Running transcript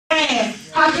Amen.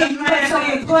 How can you let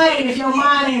something plan if your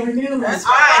mind ain't renewed? That's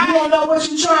right. You don't know what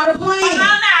you're trying to plan.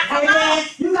 Amen.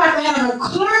 You got to have a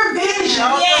clear vision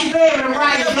to be able to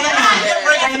write it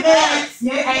down. Amen.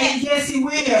 Yeah, and yes, He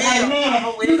will.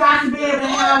 Amen. You got to be able to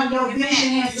have your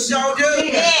vision has to be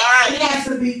clear. It has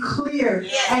to be clear.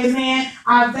 Amen.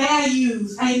 Our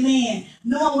values. Amen.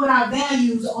 Knowing what our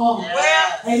values are.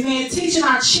 Amen. Teaching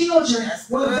our children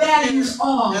what values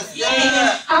are.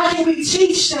 Amen. How can we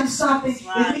teach them something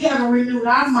if we haven't renewed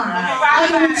our mind? How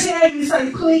can we tell you,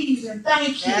 say please and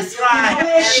thank you and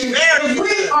bless you if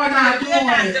we are not doing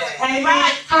it?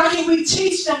 Amen. How can we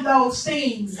teach them those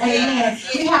things? Amen.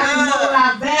 We have to know what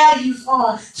our values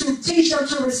are to teach them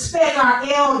to respect our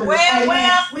elders.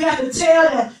 Amen. We have to tell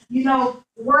them, you know,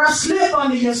 wear a slip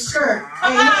under your skirt.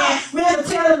 Amen. We have to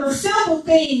tell them the simple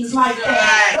things like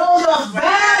that. Those are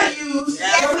values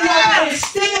that we have to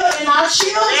instill in our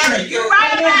children.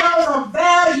 Amen. Those are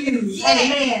values.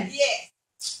 Amen.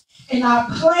 And our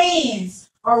plans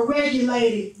are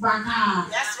regulated by God.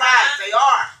 That's right. They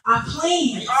are. Our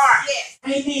plans. They are.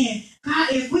 Amen.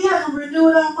 God, if we haven't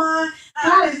renewed our mind,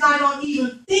 God is not going to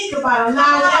even think about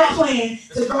allowing that plan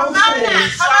to go forward.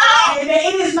 Amen.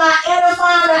 It is not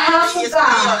edifying the house of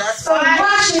God. So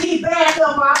why should He back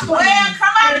up our plan?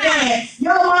 Amen.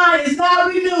 Your mind is not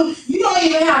renewed. You don't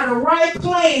even have the right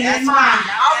plan in mind.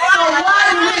 So why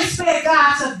do we expect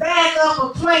God to back up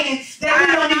a plan that we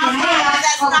don't even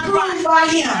have approved by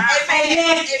Him?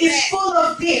 Amen. It's full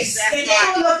of this and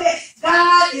full of that.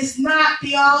 God is not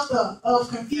the author of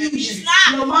confusion.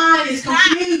 Your mind is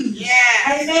confused.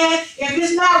 Amen. If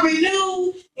it's not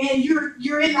renewed and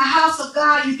you're in the house of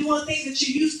God, you're doing things that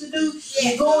you used to do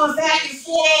and going back and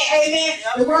forth. Amen.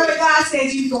 The Word of God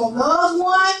says you're going to love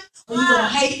one or you're going to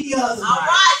hate the other one.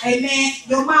 Amen.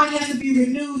 Your mind has to be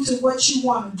renewed to what you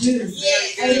want to do.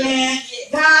 Amen.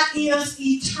 God is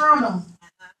eternal.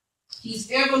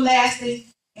 He's everlasting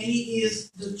and He is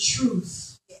the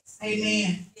truth.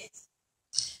 Amen.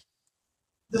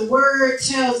 The Word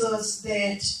tells us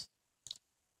that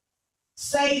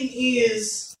Satan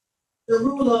is the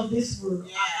ruler of this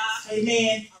world.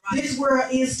 Amen. This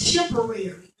world is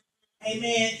temporary.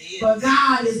 Amen. But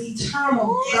God is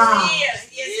eternal God.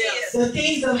 The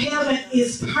things of heaven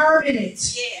is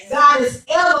permanent. God is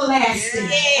everlasting.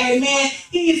 Amen.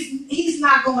 He's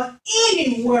not going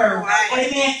anywhere.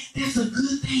 Amen. That's a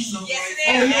good thing.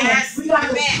 Amen. We got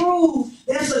to prove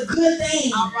that's a good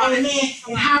thing. Amen.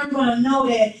 And how are we going to know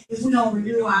that if we don't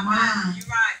renew our mind?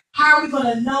 How are we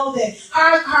going to know that?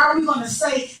 How are we going to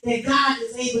say that God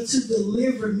is able to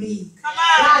deliver me?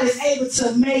 God is able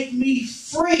to make me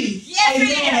free.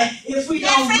 Amen. If we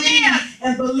don't read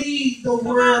and believe the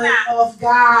Word of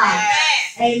God.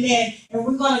 Amen. And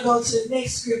we're going to go to the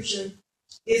next scripture.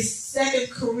 It's 2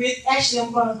 Corinthians. Actually, I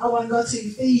want to go to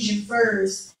Ephesians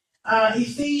first.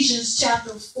 Ephesians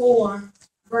chapter 4,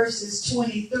 verses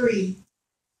 23.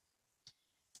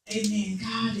 Amen.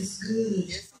 God is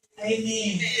good.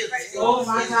 Amen. Oh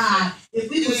my God. If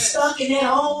we were stuck in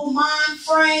that old mind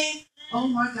frame, oh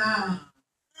my God.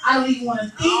 I don't even want to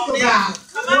think about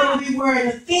where we were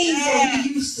and the things that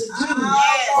we used to do.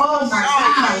 Oh my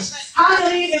gosh. How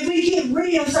can if we get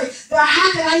real and say, God,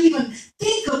 how can I even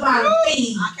think about a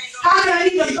thing? How can I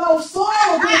even go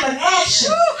forward with an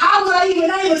action? How was I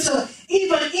even able to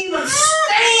even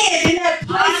stand in that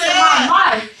place in my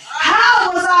life?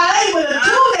 How was I able to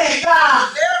do that,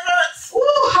 God?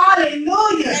 Ooh,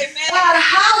 hallelujah. God,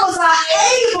 how was I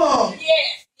able?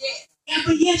 And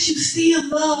but yet you still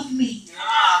love me.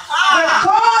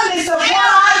 Regardless of what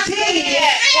I did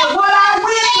and what I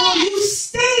went through, you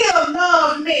still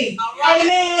love me.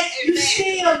 Amen. You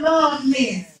still love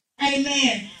me.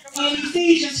 Amen. In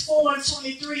Ephesians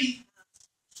 4:23,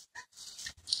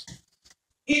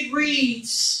 it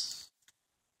reads,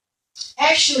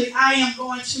 actually, I'm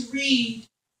going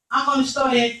to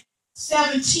start at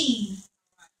 17.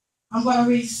 I'm going to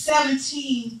read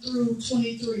 17 through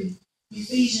 23.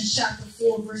 Ephesians chapter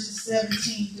 4, verses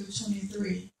 17 through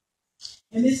 23.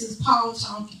 And this is Paul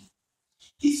talking.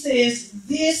 He says,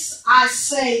 this I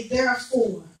say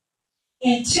therefore,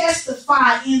 and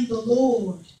testify in the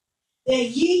Lord, that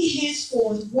ye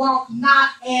henceforth walk not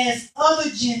as other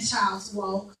Gentiles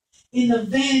walk, in the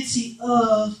vanity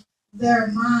of their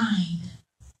mind.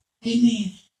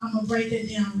 Amen. I'm going to break that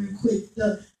down real quick.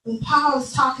 When Paul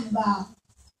is talking about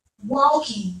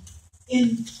walking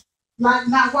not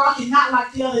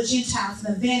like the other Gentiles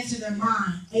in the vanity of their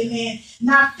mind. Amen.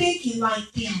 Not thinking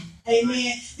like them.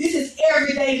 Amen. This is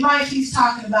everyday life he's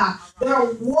talking about.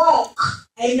 Their walk.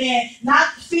 Amen.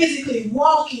 Not physically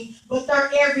walking, but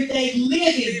their everyday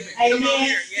living.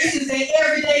 Amen. This is their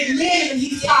everyday living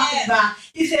he's talking about.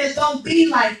 He says, don't be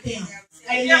like them.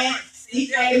 Amen.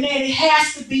 Amen. It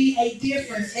has to be a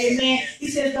difference. Amen. He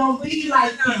says, don't be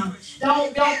like them.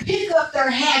 Don't pick up their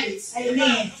habits.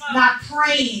 Amen. Not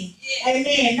praying.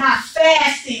 Amen. Not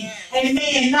fasting.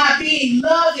 Amen. Not being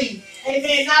loving.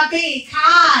 Amen. Not being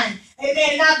kind.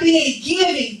 Amen. Not being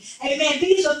giving. Amen.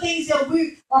 These are things that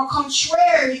we are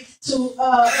contrary to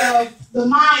the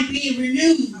mind being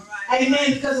renewed.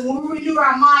 Amen. Because when we renew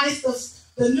our mind,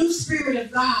 it's the new spirit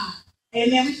of God.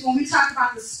 Amen. When we talk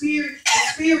about the spirit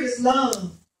is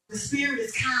love. The spirit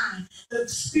is kind. The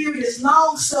spirit is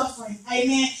long suffering.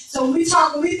 Amen. So when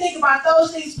we think about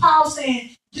those things, Paul's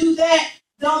saying, do that.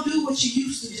 Don't do what you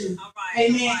used to do.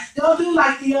 Amen. Don't do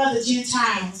like the other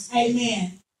Gentiles.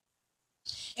 Amen.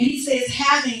 And he says,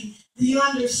 having the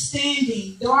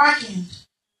understanding darkened,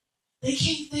 they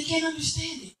can't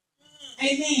understand it.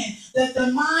 Amen. That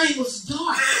the mind was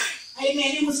dark.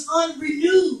 Amen. It was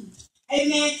unrenewed.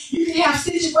 Amen. You can have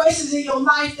situations in your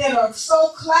life that are so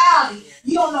cloudy,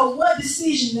 you don't know what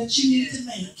decision that you need to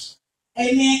make.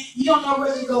 Amen. You don't know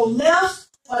whether to go left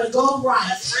or to go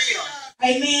right.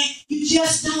 Amen. You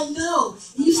just don't know.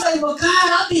 You say, well, God,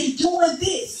 I've been doing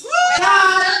this.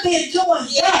 God, I've been doing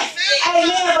that.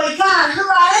 Amen. But God, here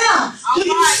I am. Do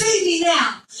you see me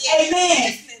now?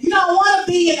 Amen. You don't want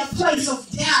to be in a place of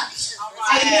doubt.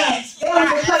 Amen.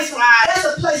 That's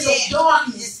a place of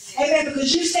darkness. Amen.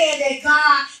 Because you're saying that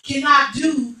God cannot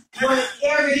do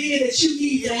whatever it is that you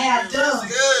need to have done.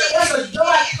 That's a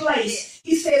dark place.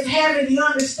 He says, having the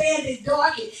understanding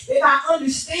darkened. They're not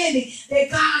understanding that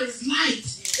God is light.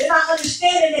 They're not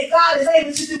understanding that God is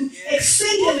able to do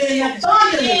exceedingly and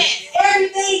abundantly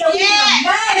everything that we can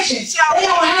imagine. They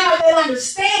don't have that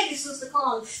understanding, Sister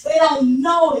Carla. They don't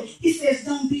know it. He says,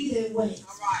 don't be that way.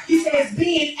 He says,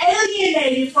 being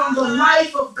alienated from the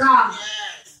life of God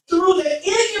through the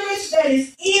ignorance that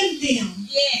is in them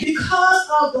because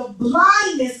of the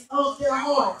blindness of their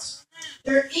hearts.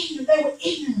 They're ignorant. They were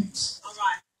ignorant.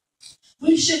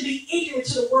 We shouldn't be ignorant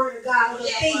to the word of God or the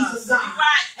things of God.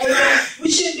 Amen. We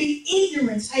shouldn't be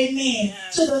ignorant, amen,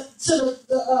 to the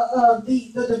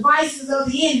devices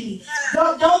of the enemy.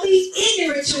 Don't be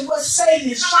ignorant to what Satan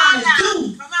is trying to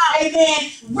do.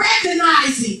 Amen.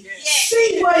 Recognize it.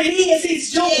 See what it is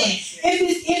he's doing. If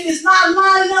it's not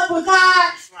lining up with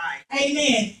God,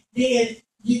 amen, then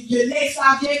your next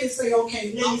object is say,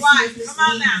 okay, let me see if this is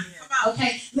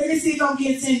okay, let me see if I'm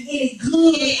getting any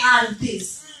good out of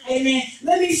this. Amen.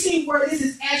 Let me see where this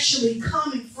is actually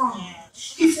coming from.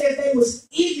 He said they was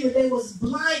ignorant, they was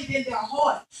blinded in their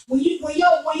heart. When your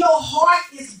heart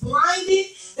is blinded,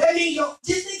 that means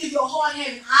just think of your heart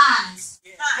having eyes.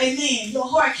 Amen. Your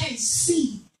heart can't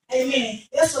see. Amen.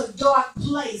 That's a dark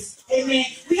place. Amen.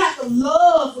 We have to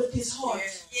love with this heart.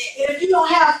 And if you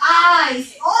don't have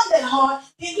eyes on that heart,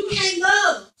 then you can't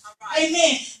love.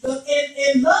 Amen.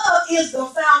 And love is the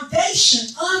foundation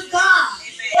of God.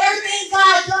 Everything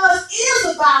God does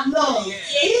is about love.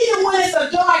 Even when it's a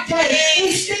dark day,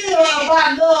 it's still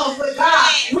about love with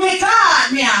God. With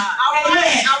God now.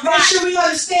 Amen. Make sure we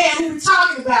understand who we're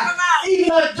talking about.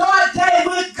 Even a dark day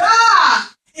with God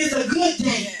is a good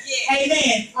day.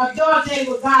 Amen. A dark day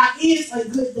with God is a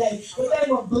good day. But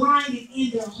they were blinded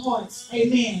in their hearts.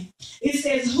 Amen. It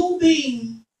says, who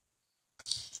being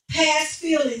past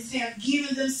feelings have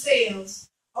given themselves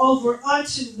over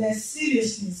unto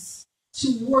lasciviousness,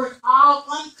 to work all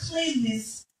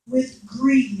uncleanness with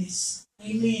greediness.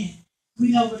 Amen.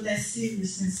 We know what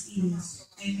lasciviousness is.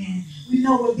 Amen. We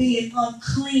know what being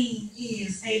unclean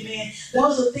is. Amen.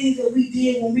 Those are things that we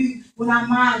did when our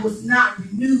mind was not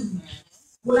renewed.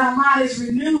 When our mind is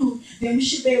renewed, then we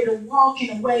should be able to walk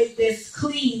in a way that's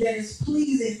clean, that is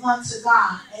pleasing unto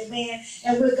God. Amen.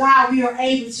 And with God, we are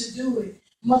able to do it.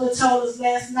 Mother told us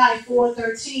last night,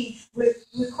 4:13,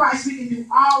 with Christ we can do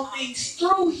all things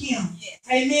through him.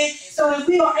 Amen. So if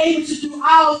we are able to do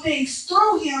all things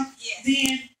through him,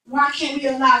 then why can't we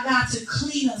allow God to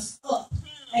clean us up?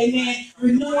 Amen.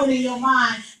 Renewing in your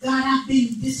mind, God, I've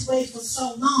been this way for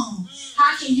so long.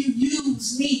 How can you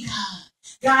use me, God?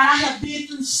 God, I have been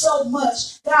through so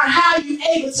much. God, how are you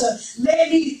able to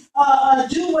let me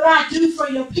do what I do for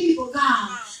your people,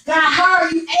 God? God, how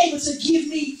are you able to give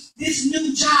me this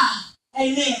new job?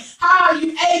 Amen. How are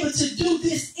you able to do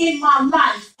this in my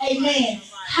life? Amen.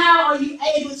 How are you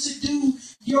able to do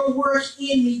your work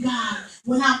in me, God,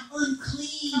 when I'm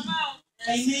unclean?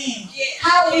 Amen.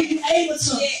 How are you able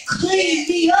to clean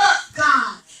me up,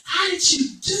 God? How did you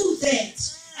do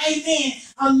that? Amen.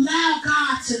 Allow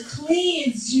God to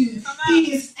cleanse you.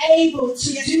 He is able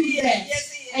to do that.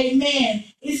 Amen.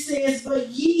 It says, but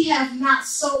ye have not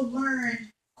so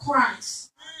learned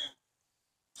Christ.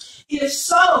 If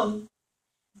so,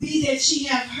 be that ye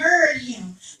have heard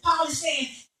him. Paul is saying,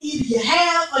 either you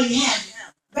have or you haven't.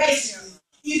 Basically.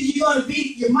 Either you're going to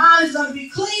be, your mind is going to be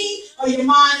clean, or your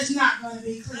mind is not going to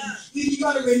be clean. Either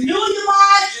you're going to renew your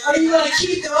mind, or you're going to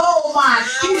keep the old mind.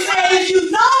 He's saying, if you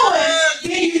know him,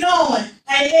 then you know him.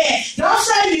 Amen. Don't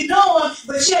say you know him,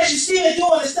 but yet you're still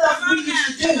doing the stuff we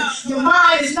used to do. Your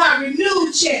mind is not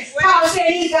renewed yet. Paul said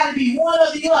it's got to be one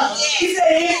or the other. He said,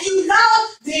 if you know,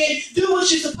 then do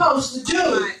what you're supposed to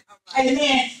do.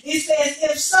 Amen. It says,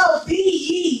 if so, be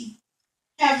ye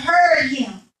have heard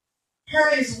him,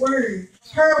 heard his word,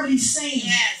 heard what he's saying,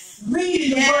 reading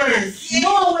the word,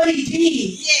 knowing what he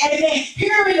did, amen,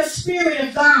 hearing the Spirit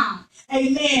of God,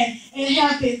 amen, and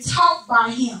have been taught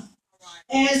by him,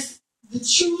 as the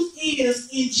truth is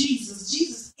in Jesus.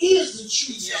 Jesus is the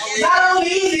truth. Not only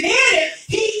is it in it,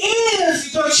 he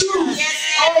is the truth.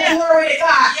 Oh, glory to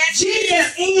God.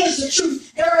 Jesus is the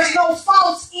truth. There is no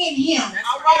fault in him.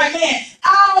 Amen.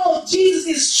 Oh, Jesus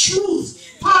is truth.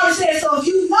 Paul says, so if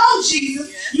you know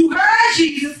Jesus, you heard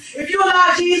Jesus, if you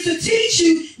allow Jesus to teach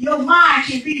you, your mind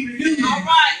can be renewed.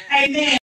 Amen.